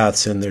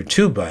psychopaths in there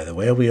too, by the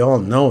way. We all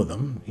know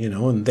them,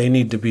 and they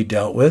need to be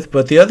dealt with.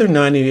 But the other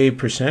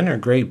 98% are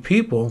great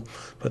people,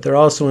 but they're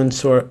also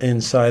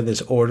inside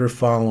this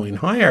order-following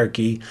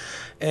hierarchy,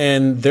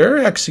 and they're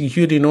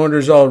executing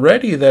orders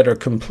already that are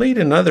complete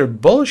and utter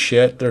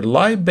bullshit. They're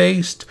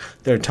lie-based,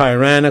 they're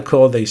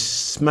tyrannical, they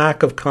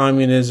smack of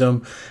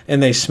communism,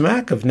 and they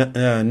smack of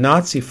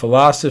Nazi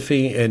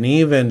philosophy, and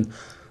even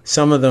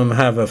some of them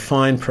have a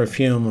fine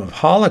perfume of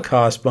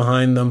Holocaust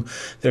behind them.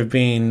 There have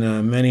been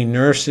many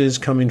nurses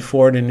coming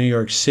forward in New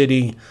York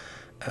City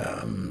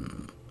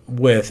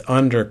with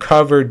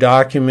undercover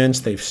documents.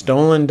 They've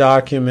stolen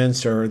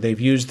documents, or they've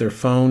used their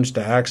phones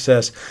to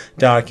access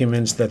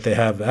documents that they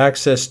have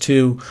access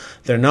to.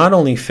 They're not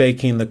only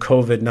faking the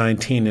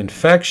COVID-19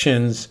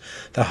 infections,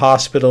 the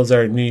hospitals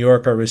in New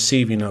York are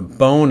receiving a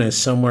bonus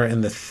somewhere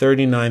in the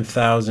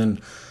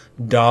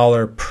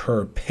 $39,000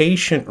 per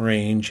patient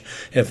range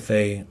if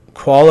they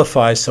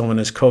qualify someone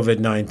as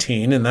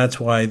COVID-19, and that's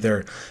why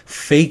they're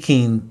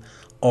faking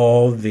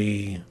all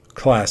the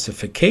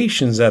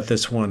classifications at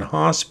this one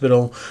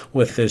hospital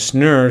with this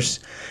nurse.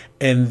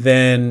 And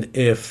then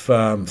it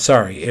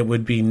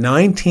would be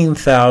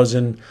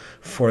 $19,000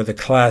 for the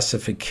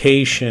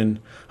classification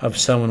of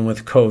someone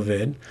with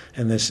COVID,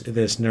 and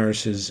this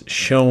nurse is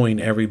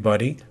showing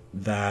everybody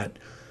that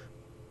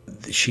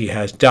she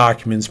has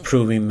documents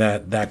proving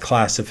that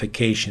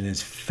classification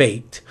is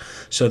faked,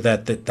 so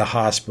that the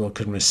hospital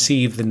can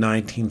receive the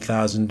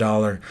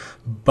 $19,000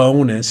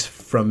 bonus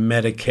from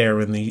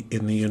Medicare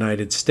in the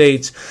United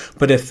States.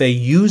 But if they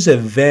use a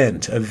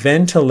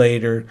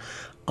ventilator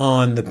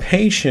on the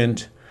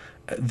patient,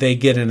 they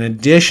get an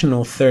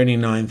additional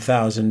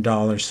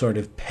 $39,000 sort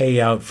of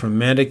payout from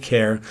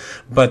Medicare.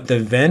 But the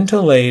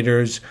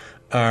ventilators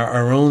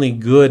are only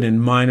good in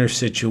minor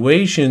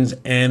situations,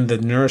 and the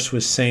nurse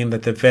was saying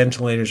that the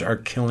ventilators are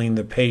killing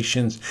the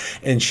patients,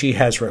 and she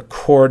has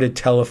recorded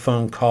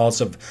telephone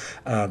calls of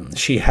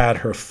she had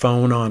her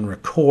phone on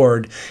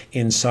record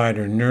inside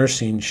her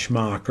nursing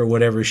schmuck or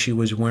whatever she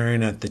was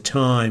wearing at the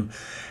time,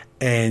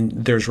 and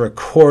there's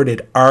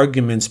recorded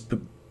arguments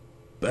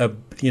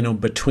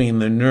between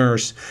the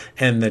nurse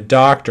and the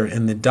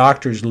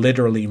doctor's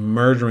literally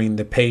murdering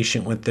the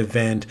patient with the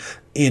vent.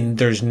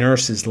 There's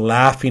nurses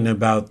laughing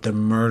about the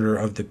murder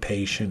of the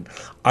patient.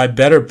 I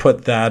better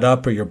put that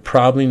up, or you're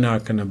probably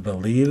not going to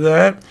believe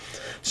that.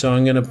 So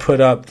I'm going to put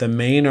up the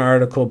main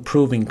article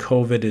proving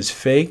COVID is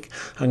fake.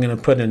 I'm going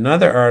to put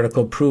another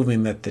article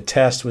proving that the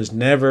test was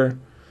never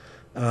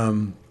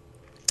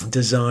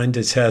designed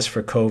to test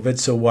for COVID.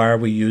 So why are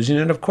we using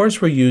it? Of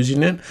course we're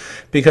using it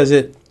because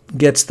it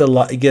kicks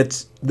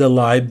the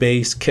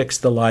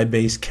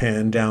lie-based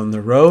can down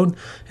the road.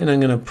 And I'm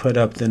going to put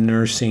up the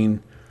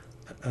nursing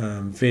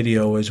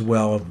video as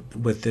well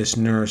with this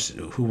nurse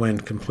who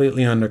went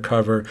completely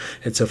undercover.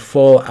 It's a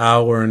full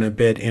hour and a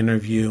bit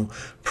interview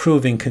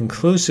proving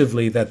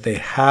conclusively that they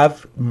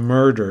have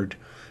murdered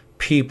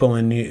people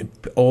and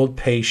old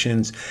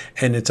patients,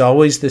 and it's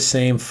always the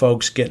same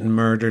folks getting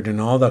murdered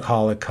in all the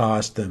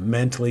Holocaust: the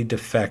mentally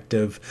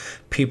defective,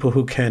 people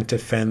who can't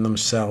defend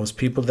themselves,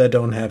 people that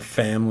don't have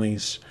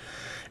families.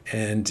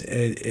 And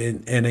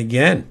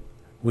again,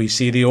 we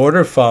see the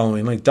order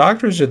following. Like,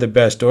 doctors are the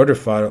best order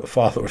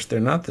followers. They're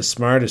not the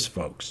smartest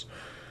folks.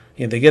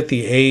 They get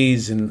the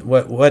A's, and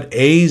what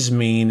A's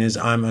mean is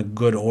I'm a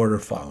good order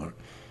follower.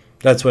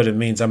 That's what it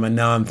means. I'm a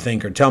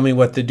non-thinker. Tell me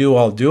what to do,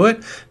 I'll do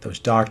it. Those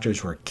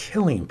doctors were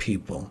killing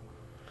people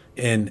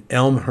in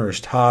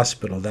Elmhurst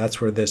Hospital.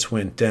 That's where this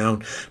went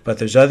down. But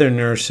there's other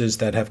nurses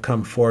that have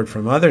come forward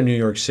from other New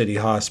York City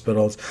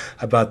hospitals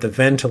about the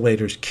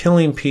ventilators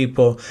killing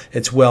people.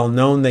 It's well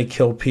known they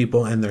kill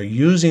people, and they're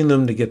using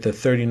them to get the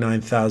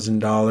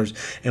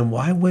 $39,000. And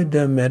why would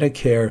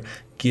Medicare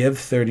give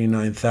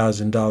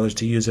 $39,000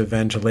 to use a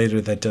ventilator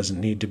that doesn't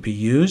need to be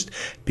used?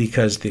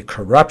 Because the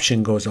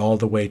corruption goes all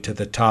the way to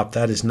the top.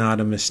 That is not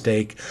a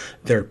mistake.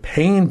 They're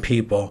paying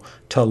people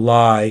to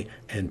lie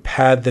and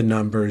pad the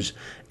numbers,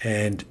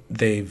 and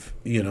they've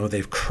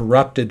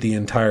corrupted the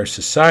entire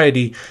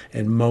society.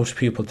 And most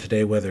people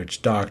today, whether it's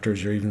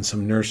doctors or even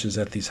some nurses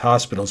at these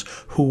hospitals,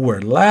 who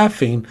were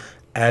laughing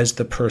as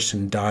the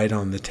person died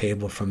on the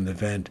table from the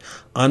vent,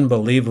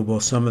 unbelievable.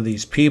 Some of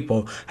these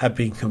people have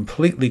been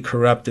completely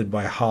corrupted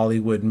by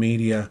Hollywood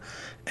media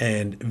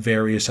and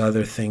various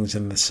other things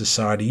in the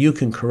society. You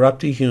can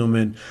corrupt a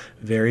human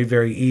very,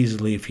 very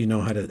easily if you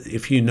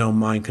know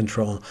mind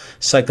control,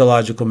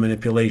 psychological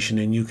manipulation,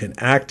 and you can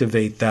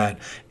activate that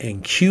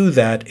and cue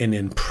that and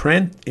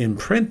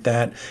imprint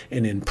that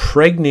and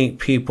impregnate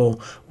people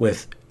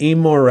with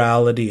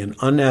immorality and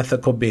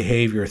unethical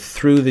behavior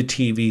through the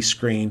TV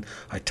screen.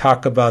 I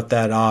talk about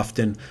that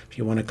often. If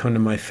you want to come to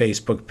my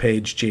Facebook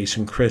page,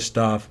 Jason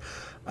Christoff,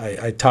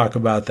 I talk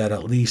about that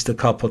at least a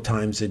couple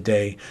times a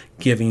day,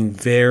 giving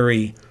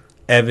very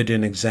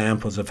evident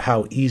examples of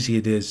how easy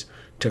it is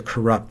to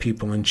corrupt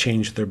people and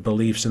change their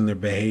beliefs and their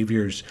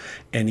behaviors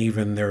and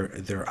even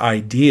their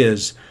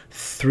ideas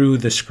through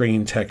the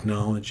screen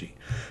technology.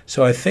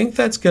 So I think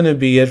that's going to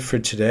be it for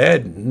today. I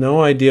had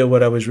no idea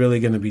what I was really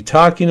going to be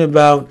talking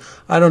about.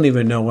 I don't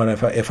even know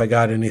if I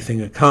got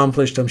anything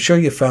accomplished. I'm sure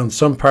you found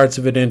some parts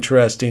of it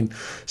interesting,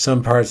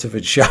 some parts of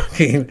it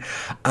shocking.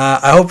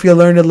 I hope you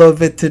learned a little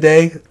bit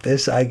today.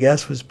 This, I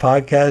guess, was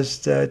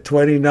podcast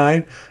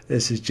 29.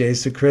 This is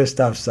Jason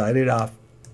Christoff signing off.